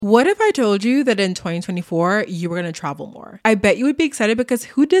What if I told you that in 2024, you were going to travel more? I bet you would be excited because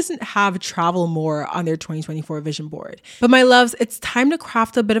who doesn't have travel more on their 2024 vision board? But my loves, it's time to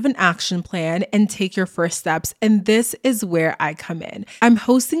craft a bit of an action plan and take your first steps. And this is where I come in. I'm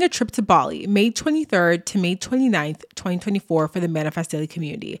hosting a trip to Bali, May 23rd to May 29th, 2024 for the Manifest Daily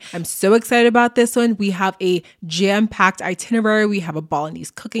community. I'm so excited about this one. We have a jam-packed itinerary. We have a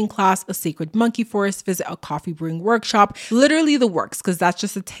Balinese cooking class, a sacred monkey forest visit, a coffee brewing workshop, literally the works, because that's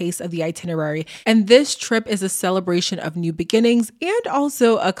just a taste of the itinerary. And this trip is a celebration of new beginnings and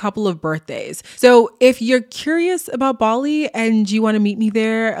also a couple of birthdays. So if you're curious about Bali and you want to meet me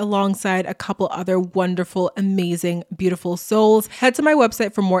there alongside a couple other wonderful, amazing, beautiful souls, head to my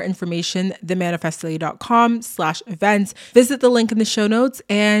website for more information, themanifestdaily.com/events. Visit the link in the show notes.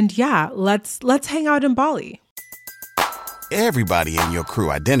 And yeah, let's hang out in Bali. Everybody in your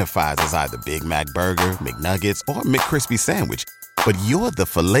crew identifies as either Big Mac Burger, McNuggets, or McCrispy Sandwich. But you're the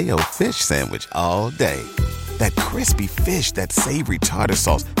Filet-O-Fish Sandwich all day. That crispy fish, that savory tartar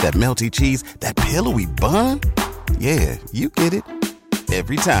sauce, that melty cheese, that pillowy bun. Yeah, you get it.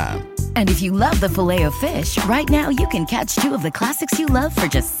 Every time. And if you love the Filet-O-Fish, right now you can catch two of the classics you love for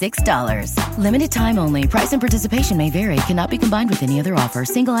just $6. Limited time only. Price and participation may vary. Cannot be combined with any other offer.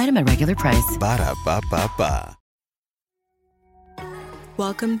 Single item at regular price. Ba-da-ba-ba-ba.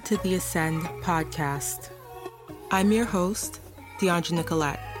 Welcome to the Ascend podcast. I'm your host, DeAndre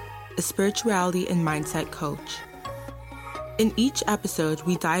Nicolette, a spirituality and mindset coach. In each episode,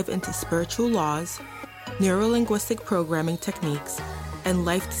 we dive into spiritual laws, neuro-linguistic programming techniques, and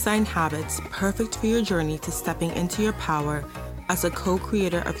life design habits perfect for your journey to stepping into your power as a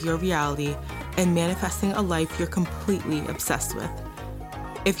co-creator of your reality and manifesting a life you're completely obsessed with.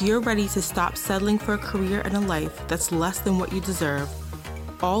 If you're ready to stop settling for a career and a life that's less than what you deserve,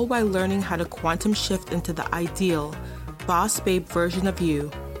 all while learning how to quantum shift into the ideal, boss babe version of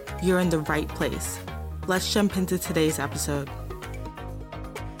you, you're in the right place. Let's jump into today's episode.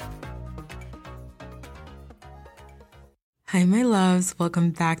 Hi, my loves.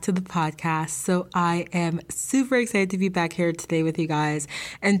 Welcome back to the podcast. So I am super excited to be back here today with you guys.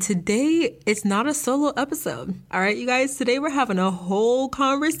 And today, it's not a solo episode. All right, you guys, today we're having a whole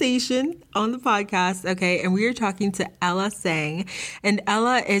conversation on the podcast, okay? And we are talking to Ella Tsang. And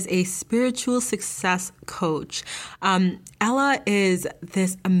Ella is a spiritual success coach. Ella is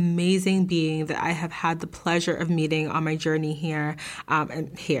this amazing being that I have had the pleasure of meeting on my journey here,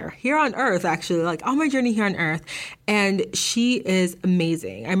 and here on earth, actually, like on my journey here on earth. And she is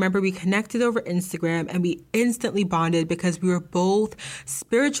amazing. I remember we connected over Instagram and we instantly bonded because we were both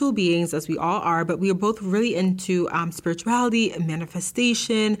spiritual beings, as we all are, but we were both really into spirituality and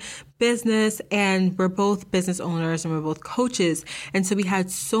manifestation, business, and we're both business owners and we're both coaches. And so we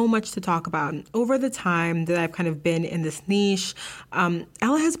had so much to talk about. And over the time that I've kind of been in this niche, Ella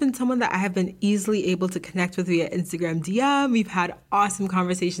has been someone that I have been easily able to connect with via Instagram DM. We've had awesome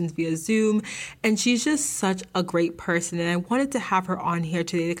conversations via Zoom, and she's just such a great person. And I wanted to have her on here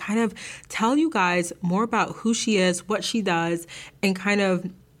today to kind of tell you guys more about who she is, what she does, and kind of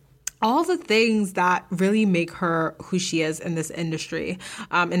all the things that really make her who she is in this industry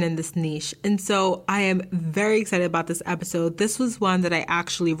and in this niche. And so I am very excited about this episode. This was one that I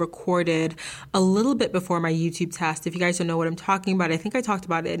actually recorded a little bit before my YouTube test. If you guys don't know what I'm talking about, I think I talked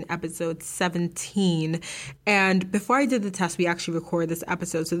about it in episode 17. And before I did the test, we actually recorded this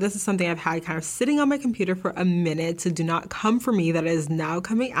episode. So this is something I've had kind of sitting on my computer for a minute. So do not come for me. That is now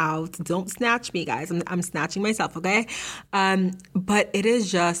coming out. Don't snatch me, guys. I'm snatching myself, okay? But it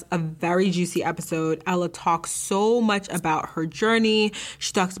is just a very juicy episode. Ella talks so much about her journey.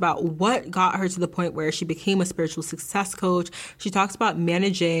 She talks about what got her to the point where she became a spiritual success coach. She talks about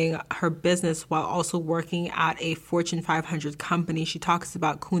managing her business while also working at a Fortune 500 company. She talks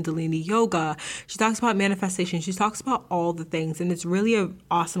about Kundalini yoga. She talks about manifestation. She talks about all the things, and it's really an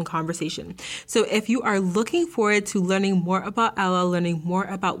awesome conversation. So if you are looking forward to learning more about Ella, learning more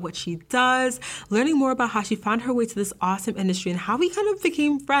about what she does, learning more about how she found her way to this awesome industry and how we kind of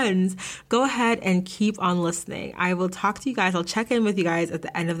became friends, go ahead and keep on listening. I will talk to you guys. I'll check in with you guys at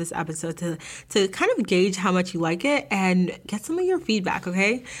the end of this episode to kind of gauge how much you like it and get some of your feedback,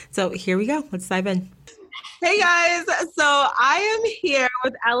 okay? So here we go. Let's dive in. Hey guys, so I am here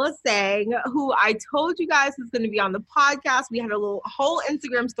with Ella Tsang, who I told you guys was going to be on the podcast. We had a whole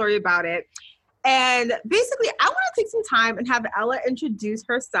Instagram story about it. And basically, I want to take some time and have Ella introduce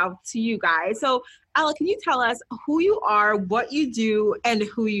herself to you guys. So Ella, can you tell us who you are, what you do, and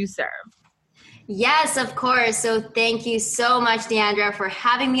who you serve? Yes, of course. So thank you so much, Deandra, for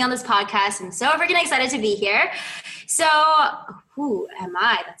having me on this podcast. I'm so freaking excited to be here. So who am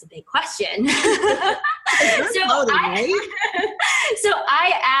I? That's a big question. So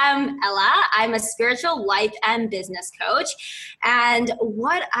I am Ella. I'm a spiritual life and business coach. And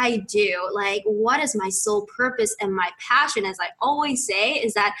what I do, like what is my sole purpose and my passion, as I always say,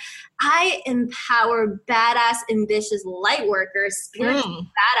 is that I empower badass, ambitious light workers, spiritual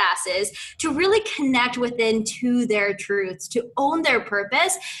badasses, to really connect within to their truths, to own their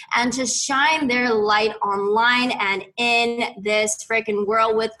purpose, and to shine their light online and in this freaking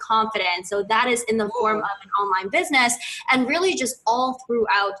world with confidence. So that is in the form of an online business and really just all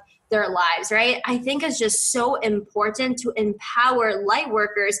throughout their lives, right? I think it's just so important to empower light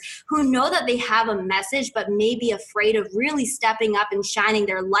workers who know that they have a message, but may be afraid of really stepping up and shining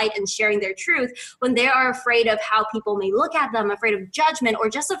their light and sharing their truth when they are afraid of how people may look at them, afraid of judgment, or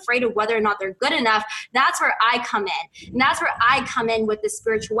just afraid of whether or not they're good enough. That's where I come in. And that's where I come in with the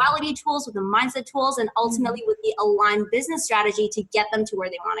spirituality tools, with the mindset tools, and ultimately with the aligned business strategy to get them to where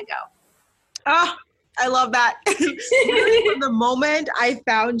they want to go. Oh, I love that. From the moment I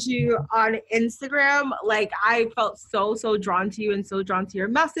found you on Instagram, like I felt so drawn to you and so drawn to your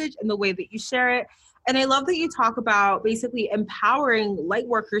message and the way that you share it. And I love that you talk about basically empowering light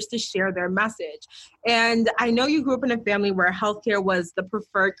workers to share their message. And I know you grew up in a family where healthcare was the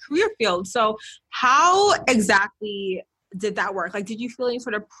preferred career field. So how exactly did that work? Like, did you feel any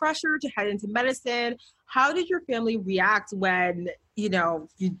sort of pressure to head into medicine? How did your family react when, you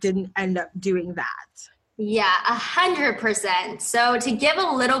didn't end up doing that? Yeah, 100%. So to give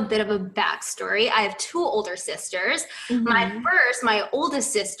a little bit of a backstory, I have two older sisters. My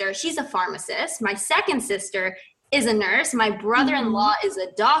oldest sister, she's a pharmacist. My second sister is a nurse. My brother-in-law is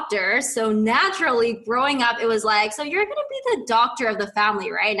a doctor. So naturally, growing up, it was like, so you're going to be the doctor of the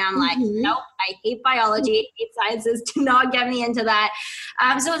family, right? And I'm like, nope, I hate biology, I hate sciences. Do not get me into that.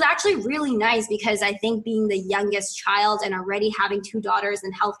 So it was actually really nice because I think being the youngest child and already having two daughters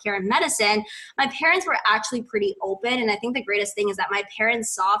in healthcare and medicine, my parents were actually pretty open. And I think the greatest thing is that my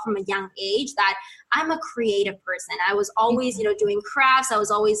parents saw from a young age that I'm a creative person. I was always, doing crafts. I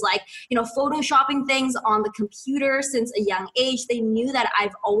was always like, photoshopping things on the computer since a young age. They knew that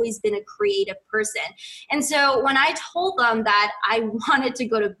I've always been a creative person. And so when I told them that I wanted to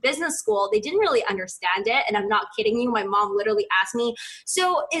go to business school, they didn't really understand it. And I'm not kidding you. My mom literally asked me,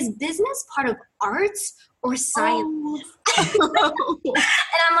 so is business part of arts or science? And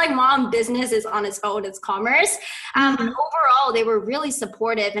I'm like, Mom, business is on its own, it's commerce. Overall, they were really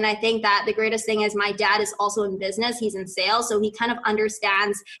supportive. And I think that the greatest thing is my dad is also in business. He's in sales. So he kind of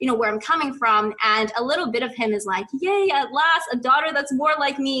understands, where I'm coming from. And a little bit of him is like, yay, at last, a daughter that's more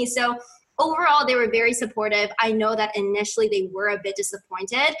like me. So overall, they were very supportive. I know that initially they were a bit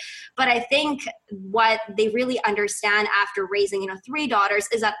disappointed, but I think what they really understand after raising, three daughters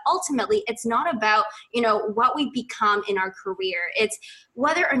is that ultimately it's not about, what we become in our career. It's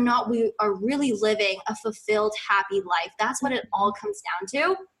whether or not we are really living a fulfilled, happy life. That's what it all comes down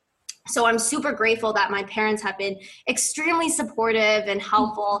to. So I'm super grateful that my parents have been extremely supportive and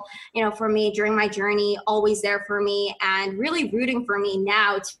helpful, for me during my journey, always there for me and really rooting for me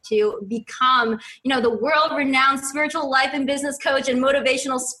now to become, the world-renowned spiritual life and business coach and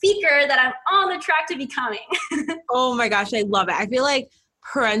motivational speaker that I'm on the track to becoming. Oh my gosh, I love it. I feel like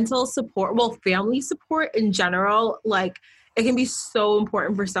parental support, family support in general, like it can be so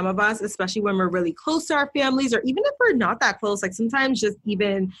important for some of us, especially when we're really close to our families, or even if we're not that close, like sometimes just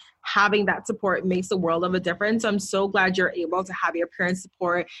even having that support makes a world of a difference. So I'm so glad you're able to have your parents'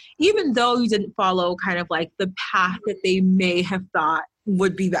 support, even though you didn't follow kind of like the path that they may have thought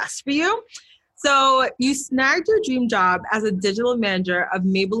would be best for you. So you snagged your dream job as a digital manager of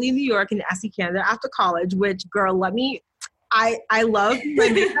Maybelline New York and Essie Canada after college, which, girl, I love my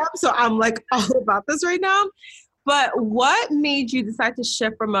makeup, so I'm like all about this right now. But what made you decide to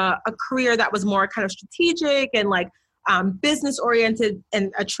shift from a career that was more kind of strategic and like business oriented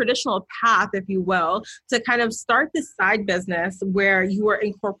and a traditional path, if you will, to kind of start this side business where you were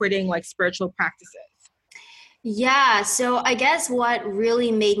incorporating like spiritual practices? Yeah, so I guess what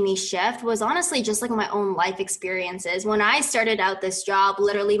really made me shift was honestly just like my own life experiences. When I started out this job,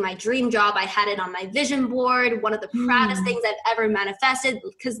 literally my dream job, I had it on my vision board, one of the proudest things I've ever manifested,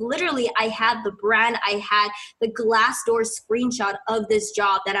 because literally I had the brand, I had the Glassdoor screenshot of this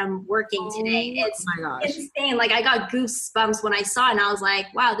job that I'm working today. It's insane. Like I got goosebumps when I saw it and I was like,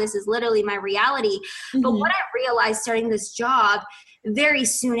 wow, this is literally my reality. But what I realized starting this job very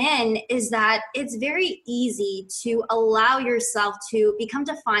soon in is that it's very easy ability to allow yourself to become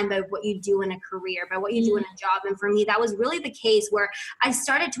defined by what you do in a career, by what you do in a job. And for me, that was really the case where I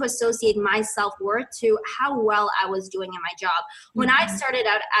started to associate my self-worth to how well I was doing in my job. When I started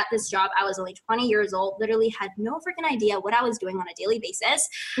out at this job, I was only 20 years old, literally had no freaking idea what I was doing on a daily basis.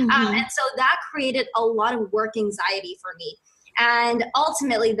 And so that created a lot of work anxiety for me. And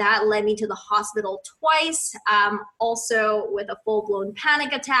ultimately that led me to the hospital twice, also with a full-blown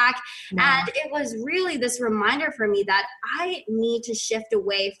panic attack. And it was really this reminder for me that I need to shift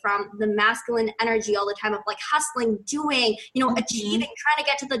away from the masculine energy all the time of like hustling, doing, achieving, trying to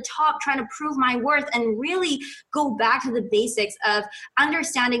get to the top, trying to prove my worth, and really go back to the basics of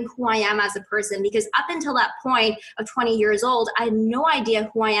understanding who I am as a person. Because up until that point of 20 years old, I had no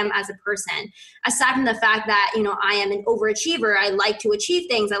idea who I am as a person, aside from the fact that, I am an overachiever. I like to achieve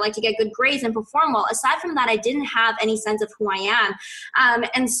things. I like to get good grades and perform well. Aside from that, I didn't have any sense of who I am.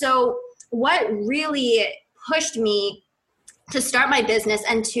 And so what really pushed me to start my business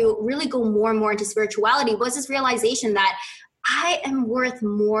and to really go more and more into spirituality was this realization that I am worth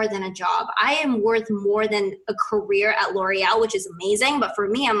more than a job. I am worth more than a career at L'Oreal, which is amazing. But for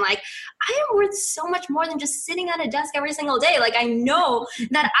me, I'm like, I am worth so much more than just sitting at a desk every single day. Like, I know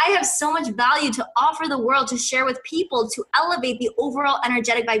that I have so much value to offer the world, to share with people, to elevate the overall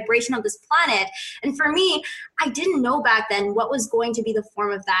energetic vibration of this planet. And for me, I didn't know back then what was going to be the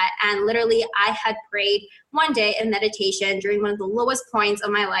form of that. And literally, I had prayed one day in meditation during one of the lowest points of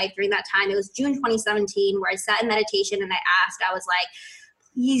my life during that time. It was June 2017, where I sat in meditation and I was like,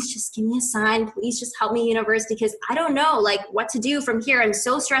 please just give me a sign. Please just help me, universe, because I don't know like what to do from here. I'm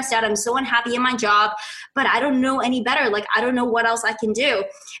so stressed out. I'm so unhappy in my job, but I don't know any better. Like, I don't know what else I can do.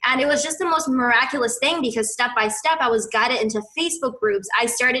 And it was just the most miraculous thing, because step by step, I was guided into Facebook groups. I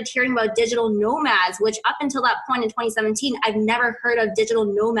started hearing about digital nomads, which up until that point in 2017, I've never heard of digital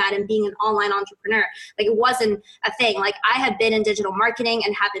nomad and being an online entrepreneur. Like, it wasn't a thing. Like, I had been in digital marketing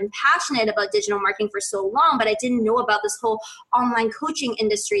and have been passionate about digital marketing for so long, but I didn't know about this whole online coaching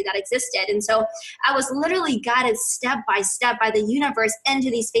industry that existed. And so I was literally guided step by step by the universe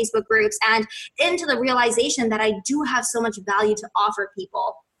into these Facebook groups and into the realization that I do have so much value to offer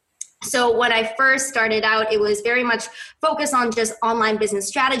people. So when I first started out, it was very much focused on just online business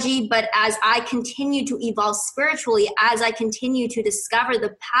strategy. But as I continue to evolve spiritually, as I continue to discover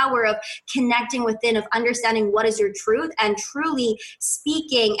the power of connecting within, of understanding what is your truth and truly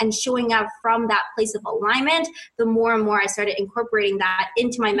speaking and showing up from that place of alignment, the more and more I started incorporating that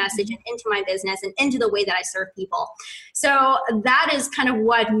into my message and into my business and into the way that I serve people. So that is kind of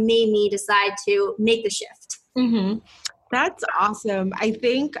what made me decide to make the shift. Mm-hmm. That's awesome. I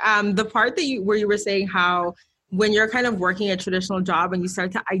think the part that where you were saying how when you're kind of working a traditional job and you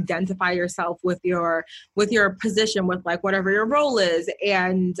start to identify yourself with your position, with like whatever your role is.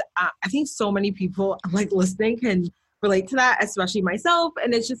 And I think so many people like listening can relate to that, especially myself.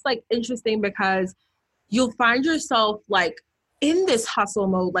 And it's just like interesting because you'll find yourself like in this hustle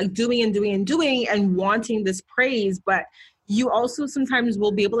mode, like doing and wanting this praise. But you also sometimes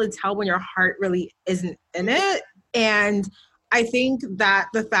will be able to tell when your heart really isn't in it. And I think that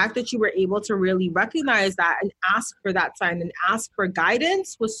the fact that you were able to really recognize that and ask for that sign and ask for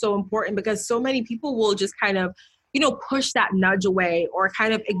guidance was so important, because so many people will just kind of, push that nudge away or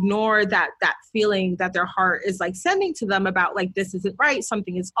kind of ignore that feeling that their heart is like sending to them about like, this isn't right,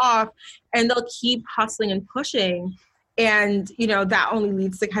 something is off, and they'll keep hustling and pushing. And, that only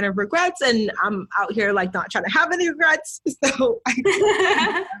leads to kind of regrets. And I'm out here like not trying to have any regrets. So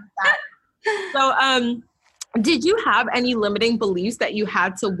did you have any limiting beliefs that you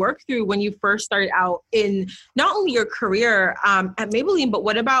had to work through when you first started out in not only your career at Maybelline, but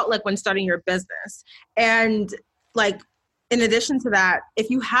what about like when starting your business? And like, in addition to that, if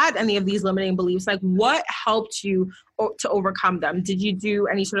you had any of these limiting beliefs, like what helped you to overcome them? Did you do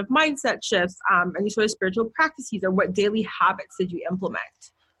any sort of mindset shifts, any sort of spiritual practices, or what daily habits did you implement?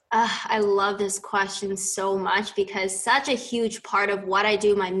 I love this question so much, because such a huge part of what I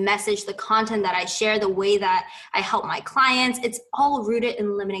do, my message, the content that I share, the way that I help my clients, it's all rooted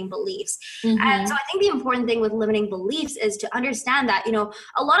in limiting beliefs. Mm-hmm. And so I think the important thing with limiting beliefs is to understand that,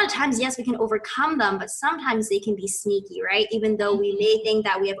 a lot of times, yes, we can overcome them, but sometimes they can be sneaky, right? Even though we may think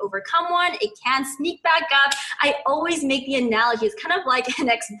that we have overcome one, it can sneak back up. I always make the analogy, it's kind of like an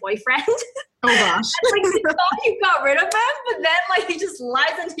ex-boyfriend. Oh gosh. Like, you thought you got rid of him, but then like he just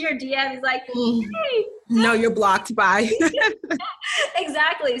lies into your DM. He's like, hey. No, you're blocked. Bye.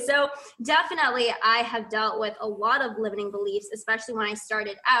 Exactly. So definitely I have dealt with a lot of limiting beliefs, especially when I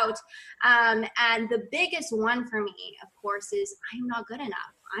started out. And the biggest one for me, of course, is I'm not good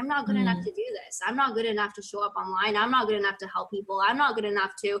enough. I'm not good enough to do this. I'm not good enough to show up online. I'm not good enough to help people. I'm not good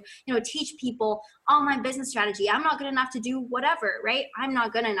enough to, teach people online business strategy. I'm not good enough to do whatever, right? I'm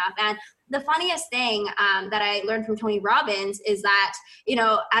not good enough. And the funniest thing that I learned from Tony Robbins is that,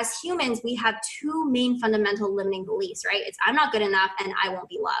 as humans, we have two main fundamental limiting beliefs, right? It's I'm not good enough and I won't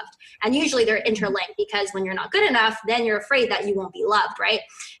be loved. And usually they're interlinked, because when you're not good enough, then you're afraid that you won't be loved, right?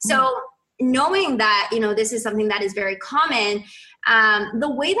 So knowing that, this is something that is very common,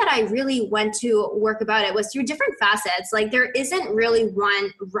 the way that I really went to work about it was through different facets. Like, there isn't really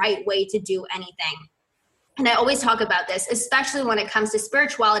one right way to do anything. And I always talk about this, especially when it comes to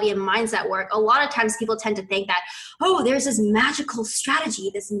spirituality and mindset work. A lot of times people tend to think that, oh, there's this magical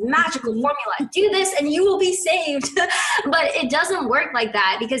strategy, this magical formula. Do this and you will be saved. But it doesn't work like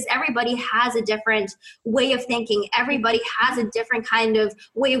that, because everybody has a different way of thinking. Everybody has a different kind of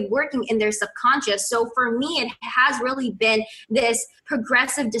way of working in their subconscious. So for me, it has really been this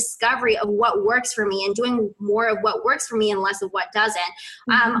progressive discovery of what works for me and doing more of what works for me and less of what doesn't.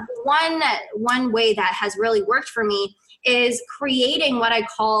 One way that has really worked for me is creating what I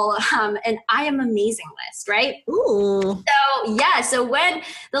call an I am amazing list, right? Ooh. So when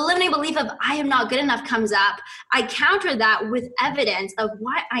the limiting belief of I am not good enough comes up, I counter that with evidence of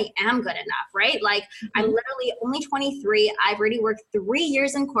why I am good enough, right? Like, I'm literally only 23. I've already worked 3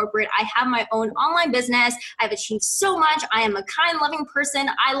 years in corporate. I have my own online business. I've achieved so much. I am a kind, loving person.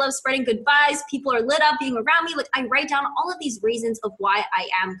 I love spreading good vibes. People are lit up being around me. Like, I write down all of these reasons of why I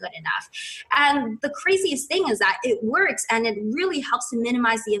am good enough. And the craziest thing is that it works, and it really helps to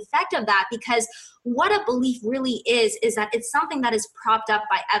minimize the effect of that, because what a belief really is that it's something that is propped up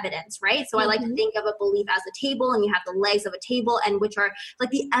by evidence, right? So I like to think of a belief as a table, and you have the legs of a table, and which are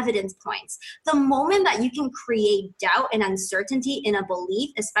like the evidence points. The moment that you can create doubt and uncertainty in a belief,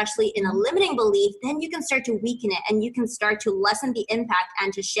 especially in a limiting belief, then you can start to weaken it, and you can start to lessen the impact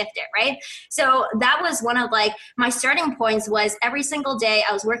and to shift it, right? So that was one of like my starting points. Was every single day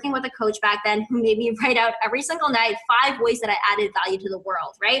I was working with a coach back then who made me write out every single night 5 ways that I added value to the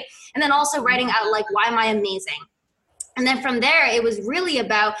world, right? And then also writing out like, why am I amazing? And then from there, it was really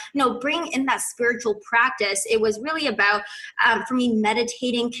about, bringing in that spiritual practice. It was really about, for me,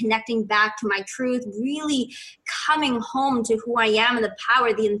 meditating, connecting back to my truth, really coming home to who I am and the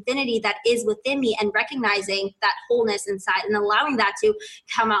power, the infinity that is within me, and recognizing that wholeness inside and allowing that to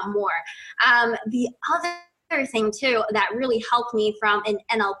come out more. The other thing too that really helped me from an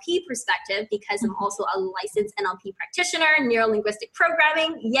NLP perspective, because I'm also a licensed NLP practitioner, neuro-linguistic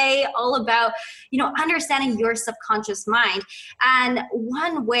programming, yay, all about, understanding your subconscious mind. And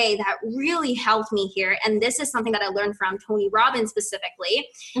one way that really helped me here, and this is something that I learned from Tony Robbins specifically,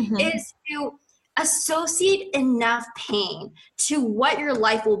 is to associate enough pain to what your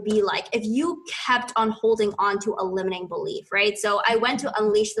life will be like if you kept on holding on to a limiting belief, right? So I went to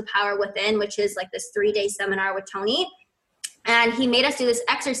Unleash the Power Within, which is like this 3-day seminar with Tony. And he made us do this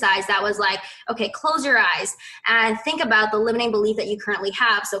exercise that was like, okay, close your eyes and think about the limiting belief that you currently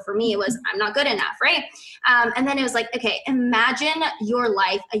have. So for me, it was, I'm not good enough, right? And then it was like, okay, imagine your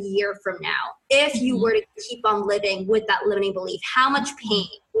life a year from now. If you were to keep on living with that limiting belief, how much pain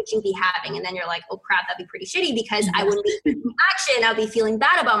would you be having? And then you're like, oh crap, that'd be pretty shitty, because I wouldn't be taking action. I'll be feeling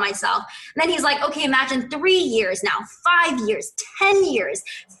bad about myself. And then he's like, okay, imagine 3 years now, 5 years, 10 yeyears,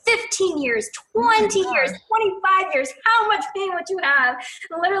 15 years, 20 years, 25 years. How much pain would you have?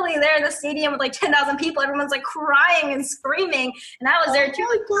 Literally there in the stadium with like 10,000 people, everyone's like crying and screaming. And I was there too,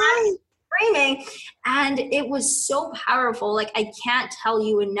 like, screaming. And it was so powerful. Like, I can't tell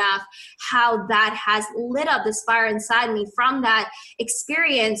you enough how that has lit up this fire inside me from that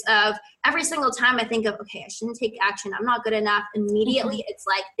experience of every single time I think of, okay, I shouldn't take action, I'm not good enough. Immediately, it's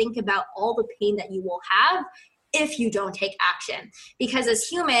like, think about all the pain that you will have if you don't take action. Because as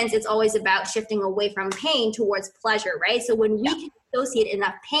humans, it's always about shifting away from pain towards pleasure, right? So when we can associate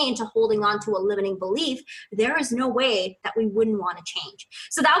enough pain to holding on to a limiting belief, there is no way that we wouldn't want to change.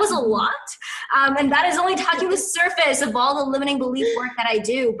 So that was a lot. And that is only touching the surface of all the limiting belief work that I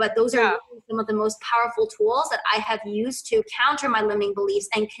do. But those are some of the most powerful tools that I have used to counter my limiting beliefs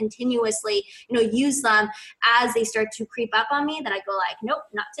and continuously, use them as they start to creep up on me, that I go like, nope,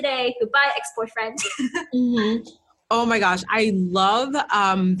 not today. Goodbye, ex-boyfriend. Oh my gosh, I love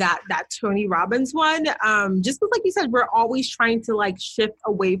that Tony Robbins one. Just because, like you said, we're always trying to like shift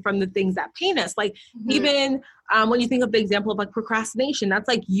away from the things that pain us. Like even when you think of the example of like procrastination, that's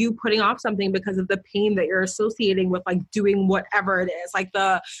like you putting off something because of the pain that you're associating with like doing whatever it is, like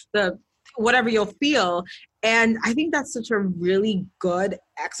the whatever you'll feel. And I think that's such a really good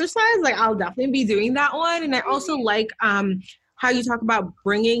exercise. Like, I'll definitely be doing that one. And I also like how you talk about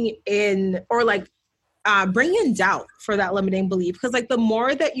bringing in, or like bring in doubt for that limiting belief. Because like the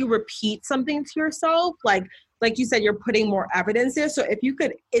more that you repeat something to yourself, like you said, you're putting more evidence there. So if you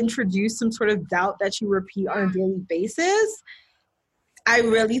could introduce some sort of doubt that you repeat on a daily basis, I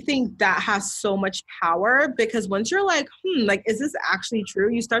really think that has so much power, because once you're like, like, is this actually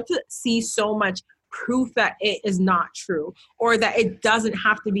true? You start to see so much proof that it is not true, or that it doesn't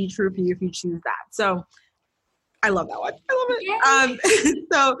have to be true for you if you choose that. So I love that one. I love it.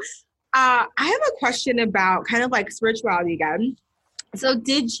 So I have a question about kind of like spirituality again. So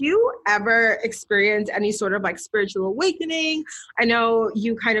did you ever experience any sort of like spiritual awakening? I know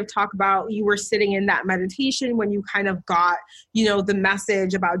you kind of talk about you were sitting in that meditation when you kind of got, the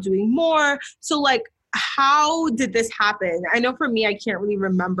message about doing more. So like, how did this happen? I know for me, I can't really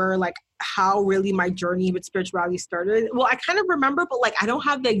remember like how really my journey with spirituality started. Well, I kind of remember, but like, I don't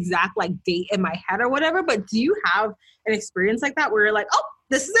have the exact like date in my head or whatever, but do you have an experience like that where you're like, oh,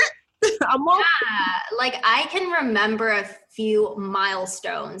 this is it? Like I can remember a few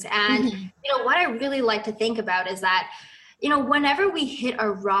milestones, and what I really like to think about is that whenever we hit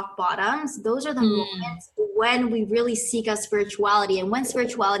our rock bottoms, those are the moments when we really seek out spirituality and when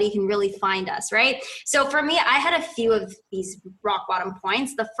spirituality can really find us, right? So for me, I had a few of these rock bottom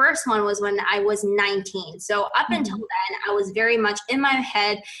points. The first one was when I was 19. So up until then, I was very much in my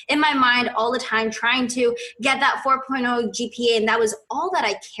head, in my mind all the time, trying to get that 4.0 GPA. And that was all that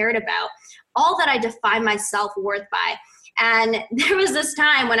I cared about, all that I defined my self-worth by. And there was this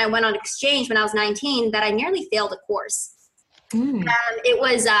time when I went on exchange when I was 19 that I nearly failed a course. It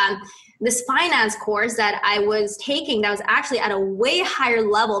was this finance course that I was taking that was actually at a way higher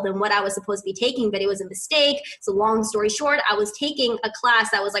level than what I was supposed to be taking, but it was a mistake. So long story short, I was taking a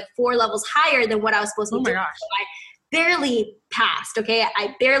class that was like 4 levels higher than what I was supposed to be doing. Gosh. So I barely passed, okay?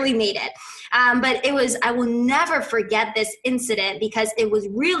 I barely made it. But I will never forget this incident because it was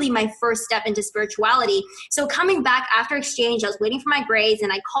really my first step into spirituality. So coming back after exchange, I was waiting for my grades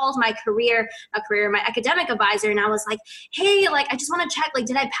and I called my my academic advisor, and I was like, hey, like, I just want to check, like,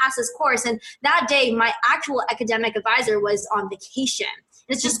 did I pass this course? And that day, my actual academic advisor was on vacation.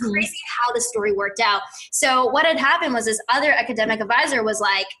 And it's just crazy how the story worked out. So what had happened was this other academic advisor was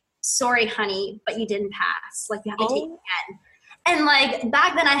like, sorry, honey, but you didn't pass. Like, you have to take it again. And like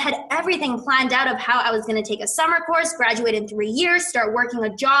back then I had everything planned out of how I was going to take a summer course, graduate in 3 years, start working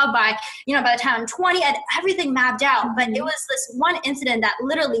a job by the time I'm 20, I had everything mapped out. But it was this one incident that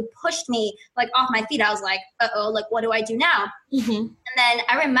literally pushed me like off my feet. I was like, uh-oh, like, what do I do now? And then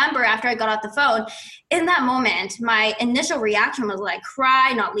I remember after I got off the phone, in that moment, my initial reaction was like,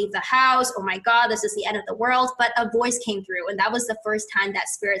 cry, not leave the house. Oh my God, this is the end of the world. But a voice came through, and that was the first time that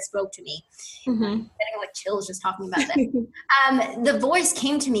spirit spoke to me. I'm getting like chills just talking about that. The voice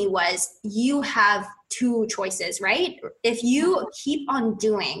came to me was, you have 2 choices, right? If you keep on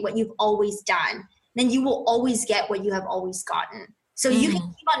doing what you've always done, then you will always get what you have always gotten. So you can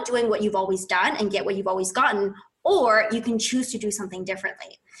keep on doing what you've always done and get what you've always gotten, or you can choose to do something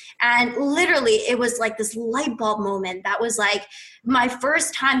differently. And literally it was like this light bulb moment that was like my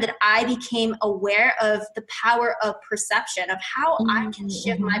first time that I became aware of the power of perception, of how I can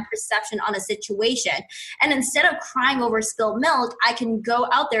shift my perception on a situation. And instead of crying over spilled milk, I can go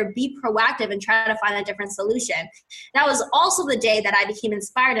out there, be proactive, and try to find a different solution. That was also the day that I became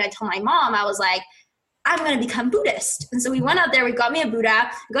inspired. And I told my mom, I was like, I'm going to become Buddhist. And so we went out there, we got me a Buddha,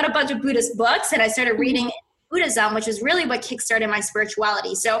 got a bunch of Buddhist books, and I started reading Buddhism, which is really what kickstarted my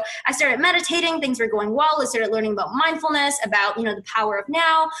spirituality. So I started meditating, things were going well. I started learning about mindfulness, about, the power of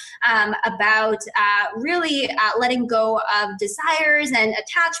now, about really letting go of desires and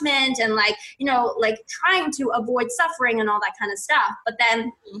attachment and like trying to avoid suffering and all that kind of stuff. But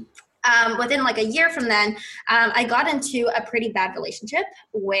then within like a year from then, I got into a pretty bad relationship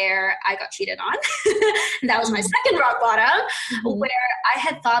where I got cheated on. That was my second rock bottom, where I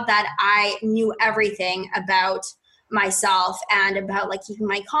had thought that I knew everything about myself and about like keeping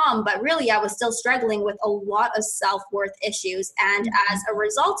my calm, but really I was still struggling with a lot of self-worth issues. And as a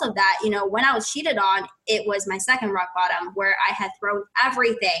result of that, when I was cheated on, it was my second rock bottom, where I had thrown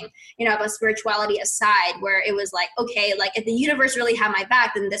everything, about spirituality aside, where it was like, okay, like if the universe really had my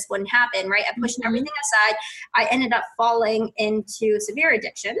back, then this wouldn't happen, right? I pushed everything aside. I ended up falling into severe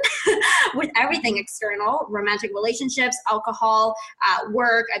addiction with everything external, romantic relationships, alcohol,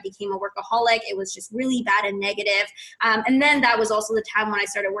 work. I became a workaholic. It was just really bad and negative. And then that was also the time when I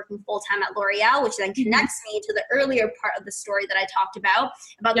started working full-time at L'Oreal, which then connects me to the earlier part of the story that I talked about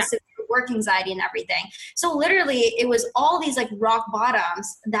the severe work anxiety and everything. So literally it was all these like rock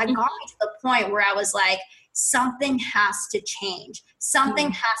bottoms that got me to the point where I was like, something has to change. Something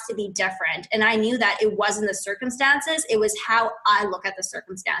has to be different. And I knew that it wasn't the circumstances. It was how I look at the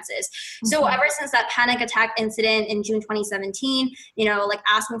circumstances. So ever since that panic attack incident in June 2017, like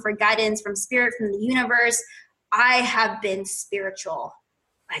asking for guidance from spirit, from the universe, I have been spiritual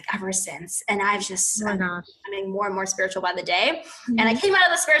like ever since. And I've just I'm becoming more and more spiritual by the day. And I came out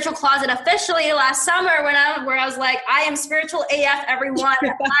of the spiritual closet officially last summer where I was like, I am spiritual AF, everyone. I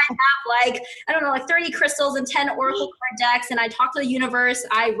have like 30 crystals and 10 oracle card decks. And I talk to the universe.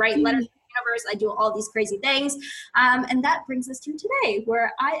 I write letters to the universe. I do all these crazy things. And that brings us to today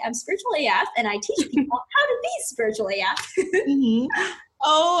where I am spiritual AF and I teach people how to be spiritual AF.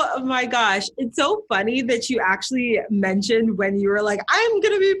 Oh my gosh. It's so funny that you actually mentioned when you were like, I'm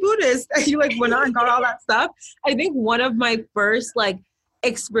going to be Buddhist. And you like went on and got all that stuff. I think one of my first like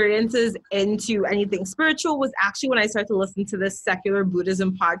experiences into anything spiritual was actually when I started to listen to this secular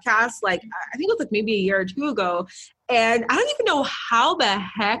Buddhism podcast. Like, I think it was like maybe a year or two ago. And I don't even know how the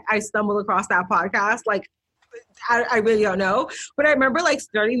heck I stumbled across that podcast. Like, I really don't know. But I remember like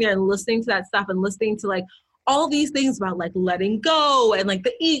starting there and listening to that stuff and listening to like all these things about like letting go and like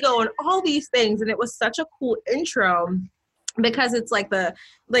the ego and all these things. And it was such a cool intro because it's like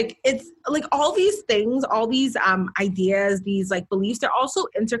it's like all these things, all these ideas, these like beliefs, they're also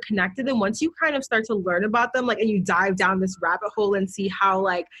interconnected. And once you kind of start to learn about them, like, and you dive down this rabbit hole and see how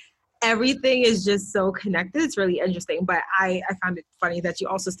like everything is just so connected, it's really interesting. But I found it funny that you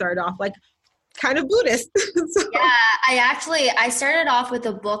also started off like kind of Buddhist. So. Yeah, I started off with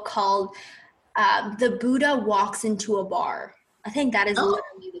a book called The Buddha Walks into a Bar. I think that is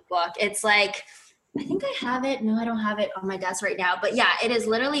literally the book. It's like, I think I have it. No, I don't have it on my desk right now. But yeah, it is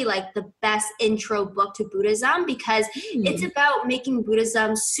literally like the best intro book to Buddhism because it's about making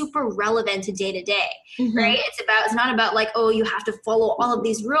Buddhism super relevant to day to day, right? It's not about like, oh, you have to follow all of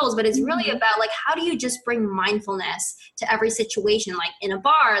these rules, but it's really about like, how do you just bring mindfulness to every situation, like in a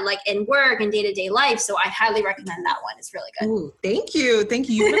bar, like in work and day to day life. So I highly recommend that one. It's really good. Ooh, thank you.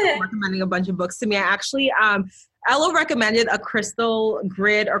 You've been recommending a bunch of books to me. I actually, Ella recommended a crystal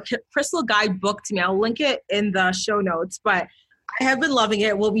grid or crystal guide book to me. I'll link it in the show notes, but I have been loving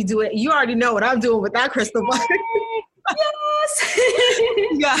it. We'll be doing, you already know what I'm doing with that crystal book. Yes.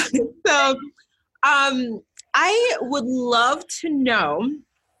 Yeah. So, I would love to know,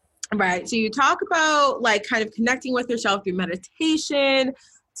 right? So you talk about like kind of connecting with yourself through meditation,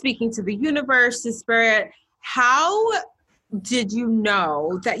 speaking to the universe, to spirit. How did you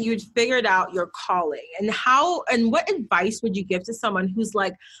know that you'd figured out your calling, and what advice would you give to someone who's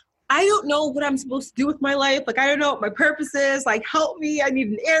like, I don't know what I'm supposed to do with my life. Like, I don't know what my purpose is. Like, help me. I need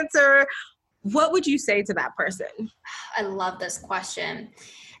an answer. What would you say to that person? I love this question.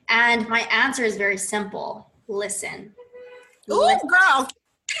 And my answer is very simple. Listen. Ooh, girl.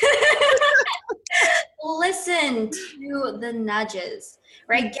 Listen to the nudges,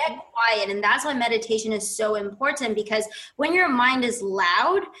 right? Get quiet. And that's why meditation is so important, because when your mind is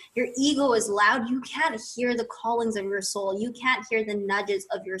loud, your ego is loud, you can't hear the callings of your soul. You can't hear the nudges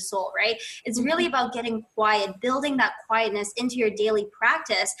of your soul, right? It's really about getting quiet, building that quietness into your daily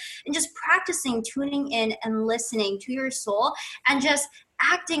practice, and just practicing tuning in and listening to your soul and just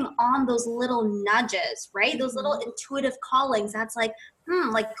acting on those little nudges, right? Those little intuitive callings. That's like,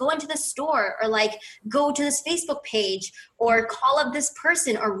 like go into the store, or like go to this Facebook page, or call up this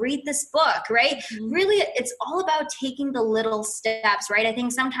person, or read this book, right? Really, it's all about taking the little steps, right? I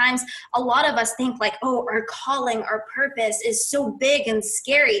think sometimes a lot of us think like, oh, our calling, our purpose is so big and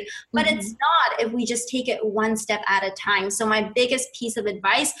scary, but it's not if we just take it one step at a time. So my biggest piece of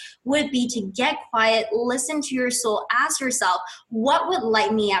advice would be to get quiet, listen to your soul, ask yourself, what would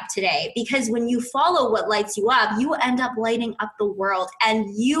light me up today? Because when you follow what lights you up, you end up lighting up the world, and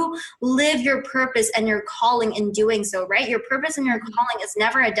you live your purpose and your calling in doing so, right? Your purpose and your calling is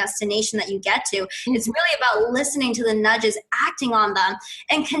never a destination that you get to. It's really about listening to the nudges, acting on them,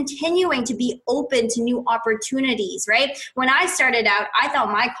 and continuing to be open to new opportunities, right? When I started out, I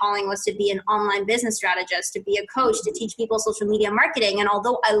thought my calling was to be an online business strategist, to be a coach, to teach people social media marketing. And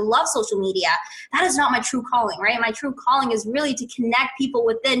although I love social media, that is not my true calling, right? My true calling is really to connect people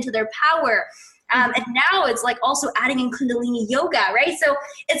within to their power. And now it's like also adding in Kundalini yoga, right? So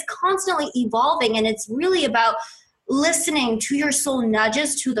it's constantly evolving, and it's really about listening to your soul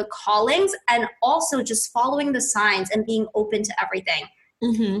nudges, to the callings, and also just following the signs and being open to everything.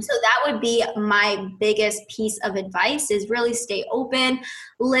 So that would be my biggest piece of advice, is really stay open,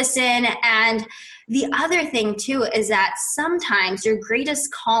 listen. And the other thing too is that sometimes your greatest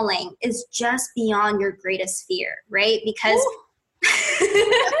calling is just beyond your greatest fear, right? Because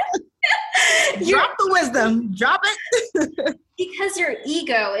Drop the wisdom. Drop it. Because your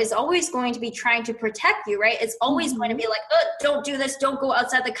ego is always going to be trying to protect you, right? It's always going to be like, oh, don't do this. Don't go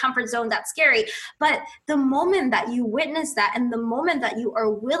outside the comfort zone. That's scary. But the moment that you witness that and the moment that you are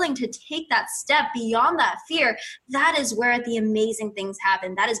willing to take that step beyond that fear, that is where the amazing things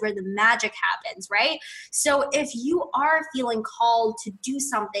happen. That is where the magic happens, right? So if you are feeling called to do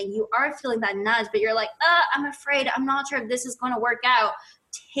something, you are feeling that nudge, but you're like, I'm afraid. I'm not sure if this is going to work out.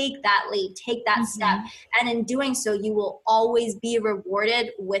 Take that leap, take that step. And in doing so, you will always be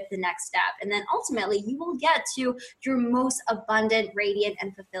rewarded with the next step. And then ultimately, you will get to your most abundant, radiant,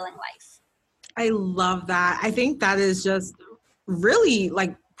 and fulfilling life. I love that. I think that is just really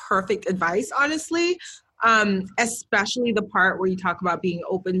like perfect advice, honestly. Especially the part where you talk about being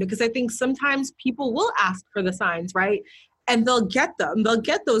open, because I think sometimes people will ask for the signs, right? And they'll get them, they'll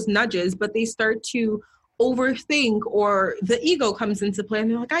get those nudges, but they start to overthink, or the ego comes into play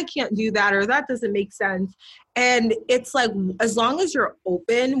and they're like, I can't do that, or that doesn't make sense. And it's like, as long as you're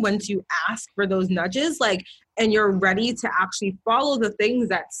open once you ask for those nudges, like, and you're ready to actually follow the things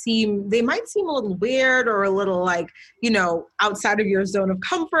that they might seem a little weird or a little like, outside of your zone of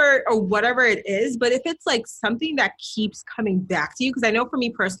comfort or whatever it is. But if it's like something that keeps coming back to you, because I know for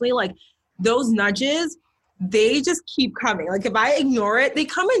me personally, like those nudges, they just keep coming. Like if I ignore it, they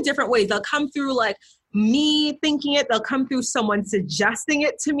come in different ways. They'll come through like me thinking it, they'll come through someone suggesting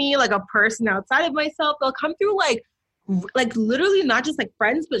it to me, like a person outside of myself. They'll come through like literally not just like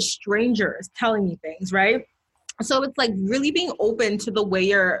friends, but strangers telling me things, right? So it's like really being open to the way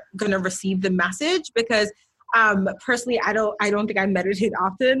you're going to receive the message, because personally, I don't think I meditate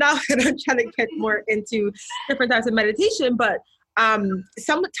often enough, and I'm trying to get more into different types of meditation. But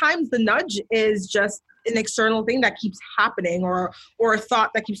sometimes the nudge is just an external thing that keeps happening, or a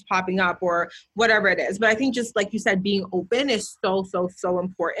thought that keeps popping up, or whatever it is. But I think just like you said, being open is so, so, so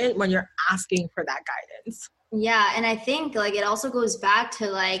important when you're asking for that guidance. Yeah. And I think like it also goes back to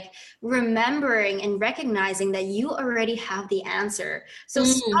like remembering and recognizing that you already have the answer. So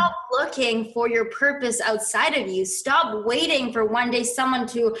stop looking for your purpose outside of you. Stop waiting for one day someone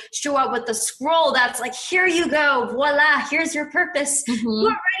to show up with the scroll that's like, here you go, voila, here's your purpose. You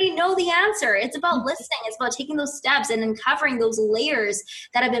already know the answer. It's about listening. It's about taking those steps and uncovering those layers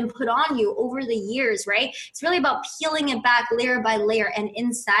that have been put on you over the years, right? It's really about peeling it back layer by layer, and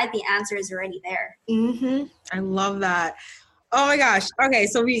inside the answer is already there. I love that. Oh my gosh. Okay.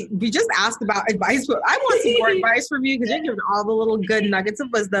 So we just asked about advice, but I want some more advice from you, because you're giving all the little good nuggets of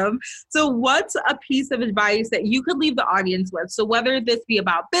wisdom. So what's a piece of advice that you could leave the audience with? So whether this be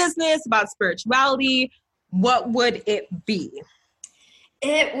about business, about spirituality, what would it be?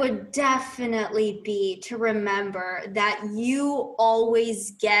 It would definitely be to remember that you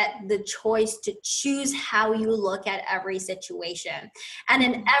always get the choice to choose how you look at every situation. And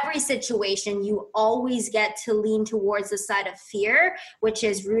in every situation, you always get to lean towards the side of fear, which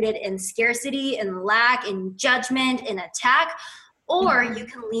is rooted in scarcity, in lack, in judgment, in attack. Or you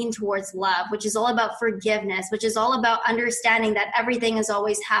can lean towards love, which is all about forgiveness, which is all about understanding that everything is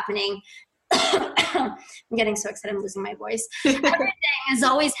always happening. I'm getting so excited, I'm losing my voice. Everything is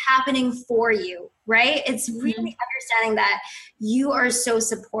always happening for you, right? It's really understanding that you are so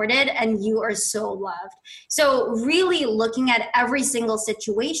supported and you are so loved. So really looking at every single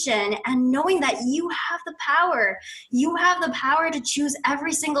situation and knowing that you have the power. You have the power to choose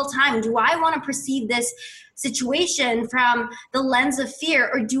every single time. Do I want to perceive this situation from the lens of fear,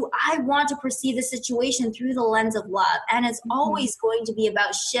 or do I want to perceive the situation through the lens of love? And it's always going to be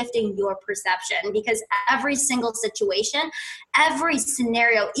about shifting your perception, because every single situation, every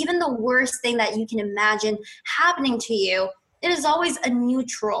scenario, even the worst thing that you can imagine happening to you, it is always a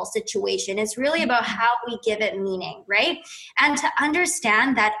neutral situation. It's really about how we give it meaning, right? And to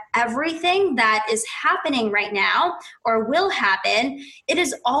understand that everything that is happening right now or will happen, it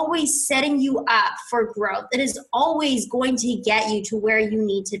is always setting you up for growth. It is always going to get you to where you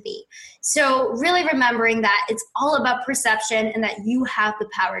need to be. So really remembering that it's all about perception and that you have the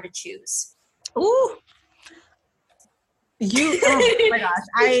power to choose. Ooh. Oh my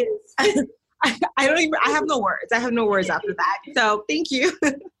gosh. I don't even, I have no words. I have no words after that. So thank you.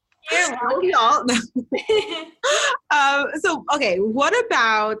 Y'all. So, okay. What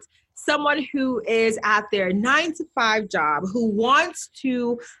about someone who is at their 9-to-5 job, who wants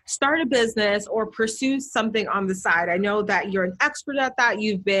to start a business or pursue something on the side? I know that you're an expert at that.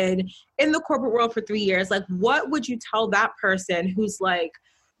 You've been in the corporate world for 3 years. Like, what would you tell that person who's like,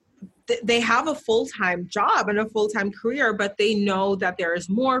 they have a full-time job and a full-time career, but they know that there is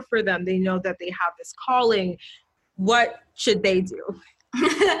more for them. They know that they have this calling. What should they do?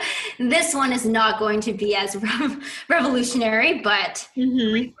 This one is not going to be as revolutionary, but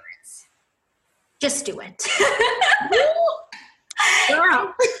just do it.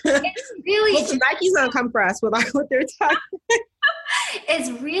 Girl. It's really Listen, Nike's gonna come for us with their time. It's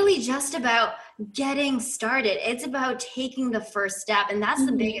really just about getting started. It's about taking the first step. And that's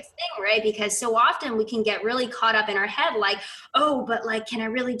the biggest thing, right? Because so often we can get really caught up in our head, like, oh, but like, can I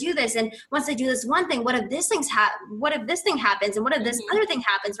really do this? And once I do this one thing, what if this thing happens? And what if this other thing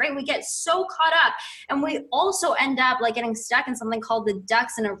happens, right? And we get so caught up, and we also end up like getting stuck in something called the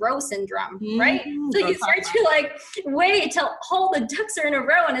ducks in a row syndrome, right? So you start to like wait till all the ducks are in a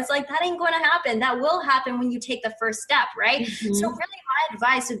row, and it's like, that ain't going to happen. That will happen when you take the first step, right? So really my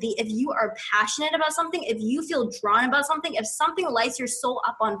advice would be, if you are passionate about something, if you feel drawn about something, if something lights your soul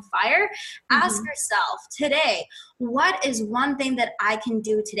up on fire, ask yourself today, what is one thing that I can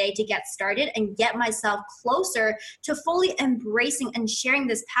do today to get started and get myself closer to fully embracing and sharing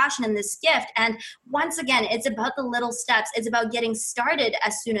this passion and this gift? And once again, it's about the little steps. It's about getting started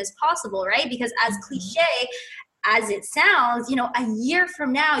as soon as possible, right? Because as cliche as it sounds, you know, a year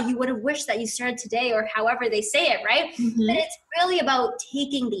from now, you would have wished that you started today, or however they say it, right? But it's really about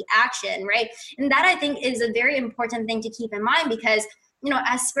taking the action, right? And that, I think, is a very important thing to keep in mind, because, you know,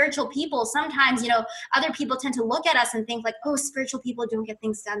 as spiritual people, sometimes, you know, other people tend to look at us and think like, oh, spiritual people don't get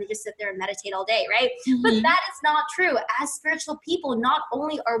things done. They just sit there and meditate all day, right? But that is not true. As spiritual people, not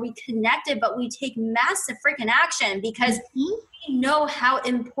only are we connected, but we take massive freaking action, because we know how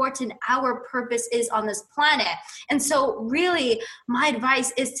important our purpose is on this planet. And so really, my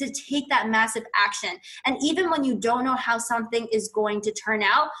advice is to take that massive action. And even when you don't know how something is going to turn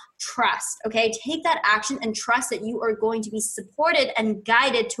out, trust, okay? Take that action and trust that you are going to be supported and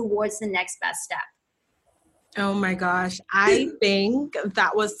guided towards the next best step. Oh my gosh. I think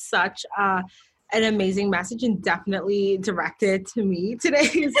that was such an amazing message, and definitely directed to me today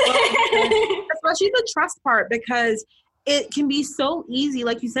as well. Especially the trust part, because it can be so easy,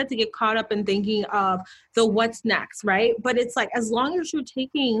 like you said, to get caught up in thinking of the what's next, right? But it's like, as long as you're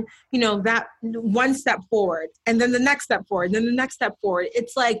taking, you know, that one step forward, and then the next step forward, and then the next step forward,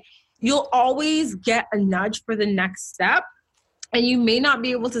 it's like you'll always get a nudge for the next step. And you may not be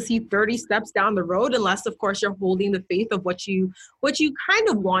able to see 30 steps down the road, unless, of course, you're holding the faith of what you kind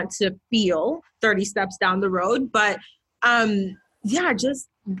of want to feel 30 steps down the road. But yeah, just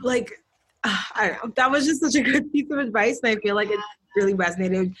like, I don't know. That was just such a good piece of advice. And I feel like it really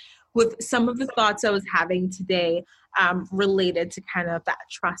resonated with some of the thoughts I was having today, related to kind of that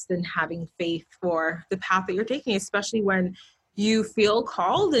trust and having faith for the path that you're taking, especially when you feel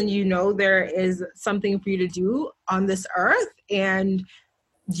called and you know there is something for you to do on this earth and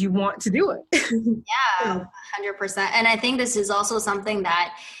you want to do it. Yeah, 100%. And I think this is also something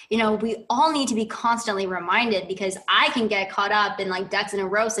that, you know, we all need to be constantly reminded, because I can get caught up in like ducks in a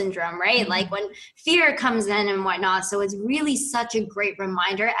row syndrome, right? Like when fear comes in and whatnot. So it's really such a great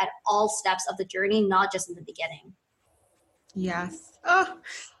reminder at all steps of the journey, not just in the beginning. Yes. Oh,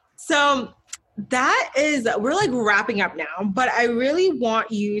 so that is, we're like wrapping up now, but I really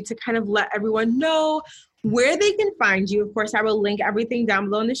want you to kind of let everyone know where they can find you. Of course, I will link everything down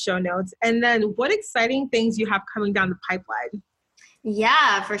below in the show notes. And then what exciting things you have coming down the pipeline.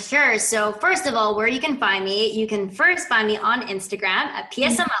 Yeah, for sure. So first of all, where you can find me, you can first find me on Instagram at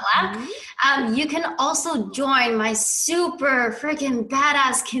PSMella. You can also join my super freaking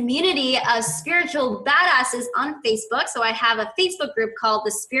badass community of spiritual badasses on Facebook. So I have a Facebook group called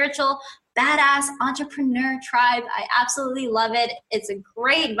the Spiritual Badass Entrepreneur Tribe. I absolutely love it. It's a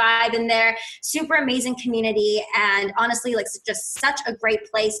great vibe in there, super amazing community, and honestly, like just such a great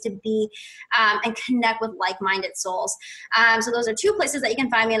place to be and connect with like-minded souls. So those are two places that you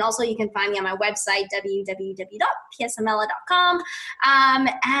can find me, and also you can find me on my website, www.psmella.com.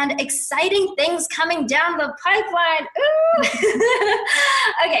 And exciting things coming down the pipeline.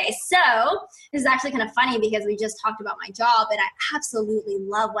 Okay, so this is actually kind of funny because we just talked about my job, and I absolutely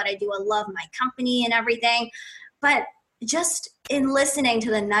love what I do. I love my company and everything, but just in listening to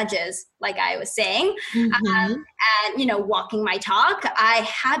the nudges, like I was saying, and, you know, walking my talk, I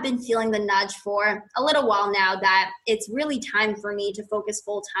have been feeling the nudge for a little while now that it's really time for me to focus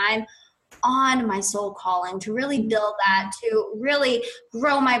full time on my soul calling, to really build that, to really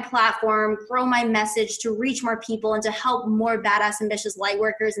grow my platform, grow my message, to reach more people, and to help more badass, ambitious light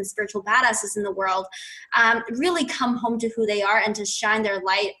workers and spiritual badasses in the world really come home to who they are and to shine their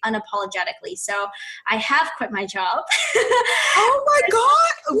light unapologetically. So I have quit my job. Oh my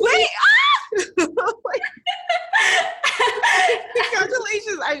God. Wait.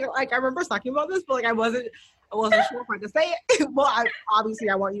 Congratulations. I remember talking about this, but like I wasn't sure if I could say it. Well, obviously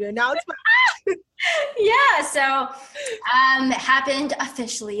I want you to announce, but Yeah, so it happened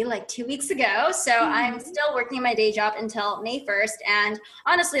officially like 2 weeks ago. So I'm still working in my day job until May 1st. And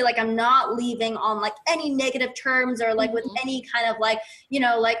honestly, like I'm not leaving on like any negative terms or like with any kind of like,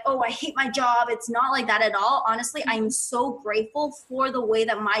 like, oh, I hate my job. It's not like that at all. Honestly, I'm so grateful for the way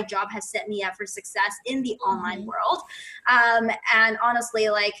that my job has set me up for success in the online world. And honestly,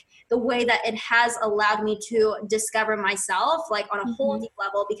 like the way that it has allowed me to discover myself like on a whole deep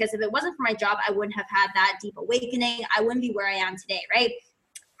level, because if it wasn't for my job, I wouldn't have had that deep awakening. I wouldn't be where I am today, right?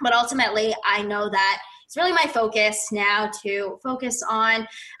 But ultimately, I know that it's really my focus now to focus on,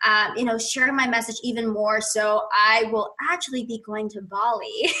 sharing my message even more. So I will actually be going to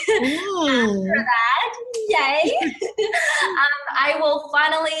Bali after that. Yay. I will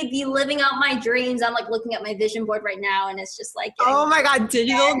finally be living out my dreams. I'm like looking at my vision board right now and it's just like, oh my God,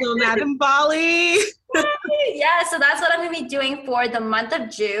 digital nomad in Bali. Yeah, so that's what I'm going to be doing for the month of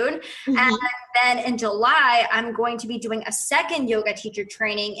June. And then in July, I'm going to be doing a second yoga teacher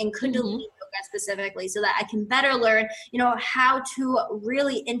training in Kundalini yoga specifically, so that I can better learn, how to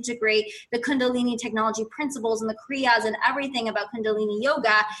really integrate the Kundalini technology principles and the Kriyas and everything about Kundalini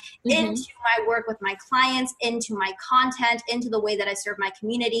yoga into my work with my clients, into my content, into the way that I serve my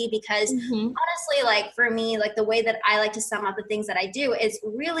community. Because honestly, like for me, like the way that I like to sum up the things that I do is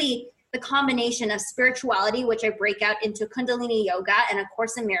really the combination of spirituality, which I break out into Kundalini yoga and A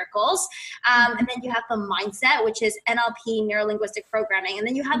Course in Miracles. And then you have the mindset, which is NLP, neuro-linguistic programming. And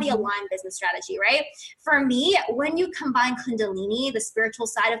then you have the aligned business strategy, right? For me, when you combine Kundalini, the spiritual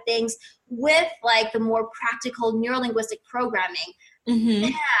side of things, with like the more practical neuro-linguistic programming,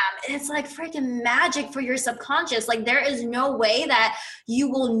 damn, it's like freaking magic for your subconscious. Like there is no way that you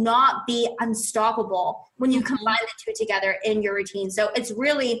will not be unstoppable when you combine the two together in your routine. So it's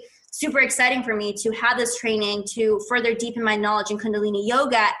really super exciting for me to have this training to further deepen my knowledge in Kundalini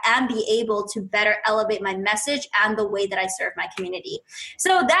yoga and be able to better elevate my message and the way that I serve my community.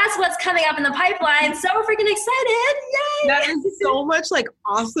 So that's what's coming up in the pipeline. So freaking excited. Yay! That is so much like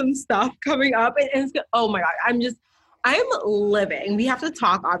awesome stuff coming up. And it's, oh my God, I'm living. We have to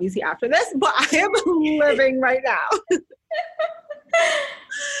talk obviously after this, but I am living right now.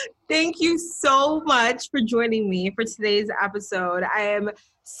 Thank you so much for joining me for today's episode. I am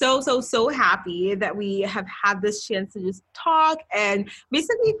so happy that we have had this chance to just talk and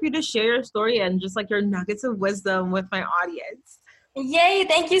basically for you to share your story and just like your nuggets of wisdom with my audience. Yay.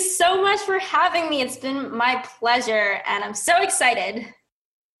 Thank you so much for having me. It's been my pleasure and I'm so excited.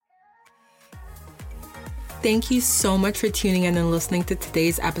 Thank you so much for tuning in and listening to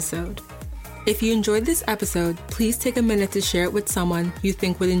today's episode. If you enjoyed this episode, please take a minute to share it with someone you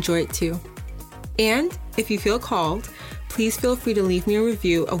think would enjoy it too. And if you feel called, please feel free to leave me a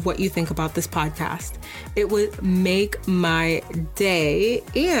review of what you think about this podcast. It would make my day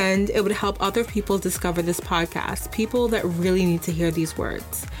and it would help other people discover this podcast, people that really need to hear these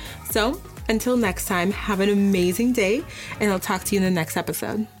words. So until next time, have an amazing day and I'll talk to you in the next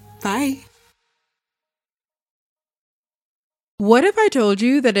episode. Bye. What if I told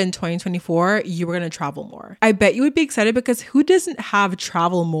you that in 2024, you were going to travel more? I bet you would be excited because who doesn't have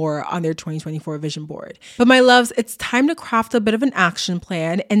travel more on their 2024 vision board? But my loves, it's time to craft a bit of an action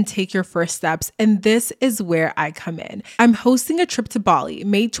plan and take your first steps. And this is where I come in. I'm hosting a trip to Bali,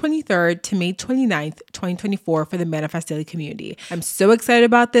 May 23rd to May 29th, 2024 for the Manifest Daily community. I'm so excited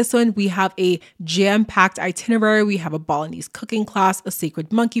about this one. We have a jam-packed itinerary. We have a Balinese cooking class, a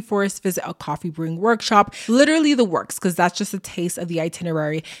sacred monkey forest visit, a coffee brewing workshop, literally the works, because that's just a taste of the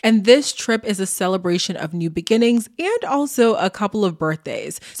itinerary. And this trip is a celebration of new beginnings and also a couple of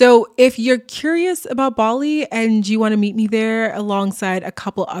birthdays. So if you're curious about Bali and you want to meet me there alongside a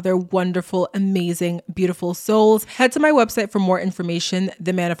couple other wonderful, amazing, beautiful souls, head to my website for more information,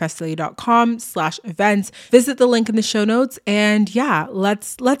 themanifestdaily.com/events. Visit the link in the show notes. And yeah,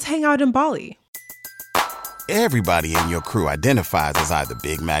 let's hang out in Bali. Everybody in your crew identifies as either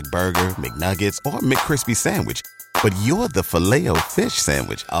Big Mac Burger, McNuggets, or McCrispy Sandwich. But you're the Filet-O-Fish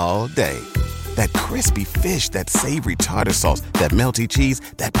Sandwich all day. That crispy fish, that savory tartar sauce, that melty cheese,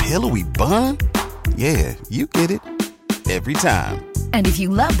 that pillowy bun. Yeah, you get it. Every time. And if you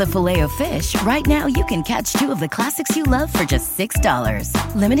love the Filet-O-Fish, right now you can catch two of the classics you love for just $6.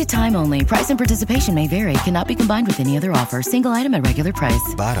 Limited time only. Price and participation may vary. Cannot be combined with any other offer. Single item at regular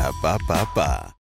price. Ba-da-ba-ba-ba.